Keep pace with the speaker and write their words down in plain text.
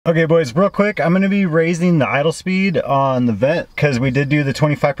Okay boys, real quick, I'm going to be raising the idle speed on the Vette because we did do the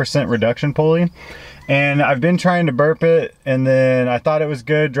 25% reduction pulley. And I've been trying to burp it, and then I thought it was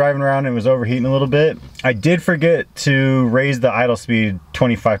good driving around, it was overheating a little bit. I did forget to raise the idle speed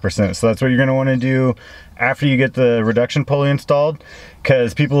 25%, so that's what you're going to want to do after you get the reduction pulley installed.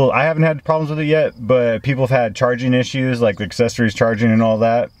 Because I haven't had problems with it yet, but people have had charging issues, like the accessories charging and all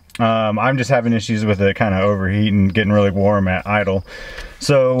that. I'm just having issues with it kind of overheating, getting really warm at idle.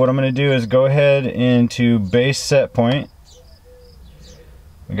 So what I'm going to do is go ahead into base set point.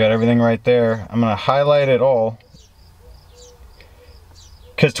 We got everything right there. I'm going to highlight it all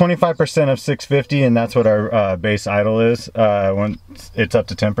because 25% of 650, and that's what our base idle is when it's up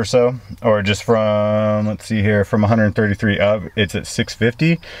to temp or so, or just from, let's see here, from 133 up, it's at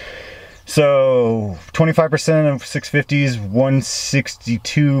 650. So 25% of 650 is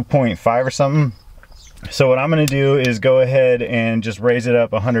 162.5 or something. So what I'm going to do is go ahead and just raise it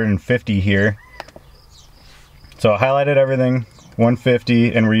up 150 here. So I highlighted everything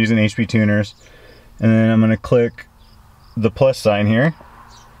 150, and we're using HP tuners. And then I'm going to click the plus sign here.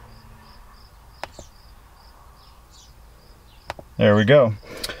 There we go.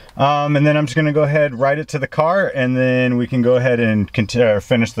 And then I'm just going to go ahead, ride it to the car, and then we can go ahead and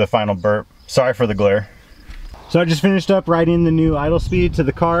finish the final burp. Sorry for the glare. So I just finished up riding the new idle speed to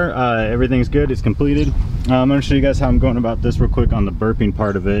the car. Everything's good, it's completed. I'm going to show you guys how I'm going about this real quick on the burping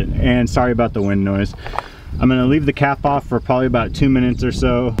part of it. And sorry about the wind noise. I'm going to leave the cap off for probably about 2 minutes or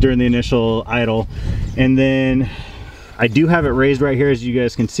so during the initial idle. And then I do have it raised right here, as you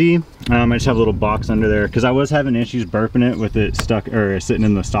guys can see. I just have a little box under there because I was having issues burping it with it stuck or sitting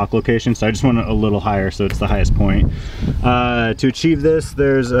in the stock location. So I just want it a little higher so it's the highest point. To achieve this,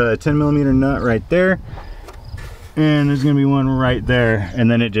 there's a 10mm nut right there. And there's gonna be one right there,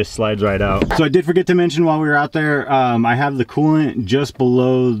 and then it just slides right out. So I did forget to mention while we were out there, I have the coolant just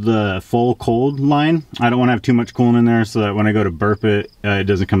below the full cold line. I don't want to have too much coolant in there so that when I go to burp it, it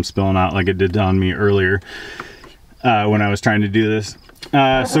doesn't come spilling out like it did on me earlier when I was trying to do this.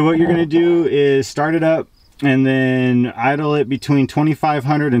 So what you're gonna do is start it up and then idle it between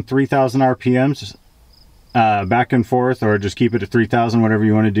 2,500 and 3,000 RPMs back and forth, or just keep it at 3,000, whatever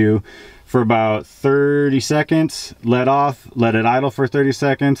you want to do, for about 30 seconds. Let off, let it idle for 30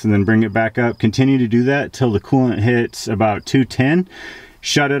 seconds, and then bring it back up. Continue to do that till the coolant hits about 210.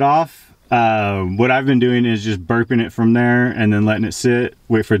 Shut it off. What I've been doing is just burping it from there and then letting it sit,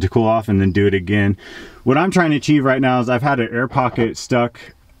 wait for it to cool off, and then do it again. What I'm trying to achieve right now is I've had an air pocket stuck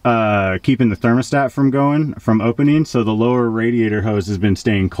keeping the thermostat from opening, so the lower radiator hose has been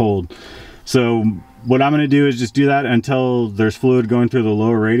staying cold. So what I'm going to do is just do that until there's fluid going through the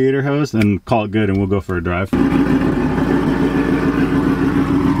lower radiator hose, and call it good, and we'll go for a drive.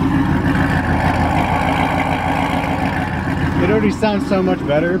 It already sounds so much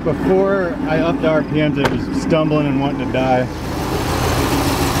better. Before I upped the RPMs, it was stumbling and wanting to die.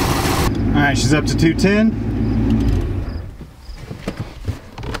 Alright, she's up to 210.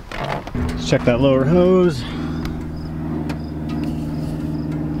 Let's check that lower hose.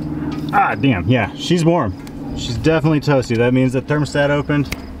 Ah, damn, yeah, she's warm. She's definitely toasty. That means the thermostat opened.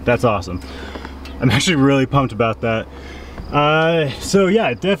 That's awesome. I'm actually really pumped about that. So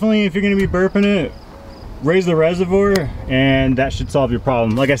yeah, definitely if you're gonna be burping it, raise the reservoir, and that should solve your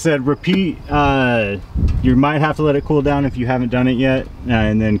problem. Like I said, repeat. You might have to let it cool down if you haven't done it yet,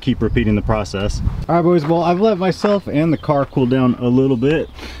 and then keep repeating the process. All right, boys, well, I've let myself and the car cool down a little bit.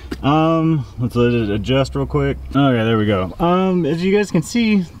 Let's let it adjust real quick. Oh yeah, there we go. As you guys can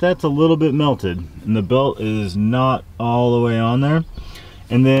see, that's a little bit melted, and the belt is not all the way on there.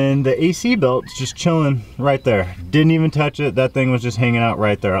 And then the AC belt's just chilling right there. Didn't even touch it. That thing was just hanging out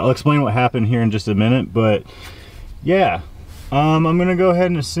right there. I'll explain what happened here in just a minute, but yeah. I'm gonna go ahead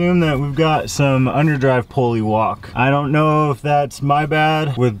and assume that we've got some underdrive pulley walk. I don't know if that's my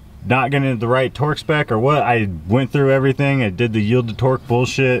bad with not getting the right torque spec or what. I went through everything. I did the yield to torque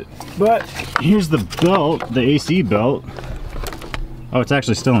bullshit. But here's the belt, the AC belt. Oh, it's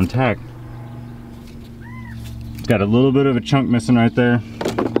actually still intact. It's got a little bit of a chunk missing right there.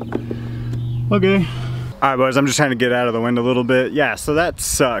 Okay. All right, boys, I'm just trying to get out of the wind a little bit. Yeah, so that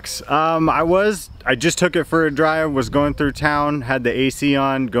sucks. I just took it for a drive, was going through town, had the AC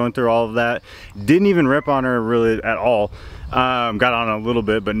on, going through all of that. Didn't even rip on her really at all. Got on a little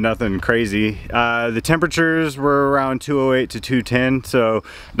bit, but nothing crazy. The temperatures were around 208 to 210, so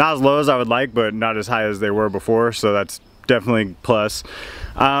not as low as I would like, but not as high as they were before, so that's definitely plus.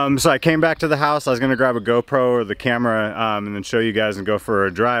 So I came back to the house. I was gonna grab a GoPro or the camera and then show you guys and go for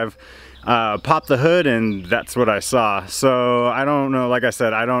a drive. Popped the hood, and that's what I saw. So I don't know, like I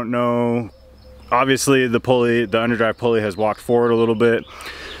said, I don't know. Obviously the pulley, the underdrive pulley has walked forward a little bit.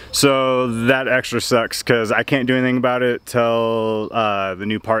 So that extra sucks because I can't do anything about it till the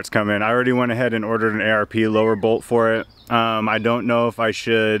new parts come in. I already went ahead and ordered an ARP lower bolt for it. I don't know if I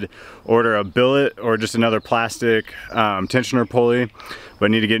should order a billet or just another plastic tensioner pulley, but I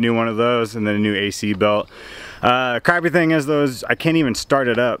need to get a new one of those and then a new AC belt. Crappy thing is though, I can't even start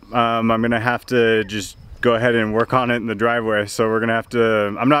it up. I'm gonna have to just go ahead and work on it in the driveway. So we're gonna have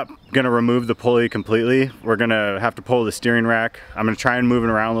to, I'm not gonna remove the pulley completely. We're gonna have to pull the steering rack. I'm gonna try and move it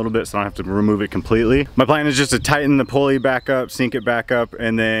around a little bit so I don't have to remove it completely. My plan is just to tighten the pulley back up, sync it back up,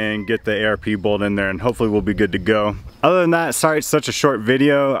 and then get the ARP bolt in there and hopefully we'll be good to go. Other than that, sorry it's such a short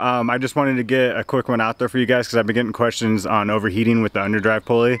video. I just wanted to get a quick one out there for you guys because I've been getting questions on overheating with the underdrive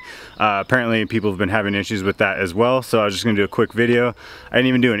pulley. Apparently people have been having issues with that as well. So I was just gonna do a quick video. I didn't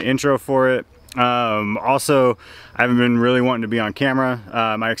even do an intro for it. Also, I haven't been really wanting to be on camera.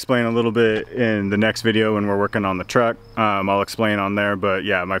 I explain a little bit in the next video when we're working on the truck. I'll explain on there, but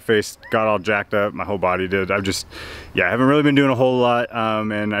yeah, my face got all jacked up, my whole body did. I haven't really been doing a whole lot,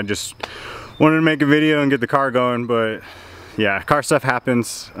 and I just wanted to make a video and get the car going, but yeah, car stuff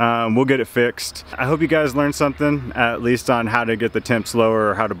happens. We'll get it fixed. I hope you guys learned something, at least on how to get the temps lower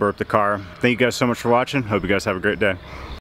or how to burp the car. Thank you guys so much for watching. Hope you guys have a great day.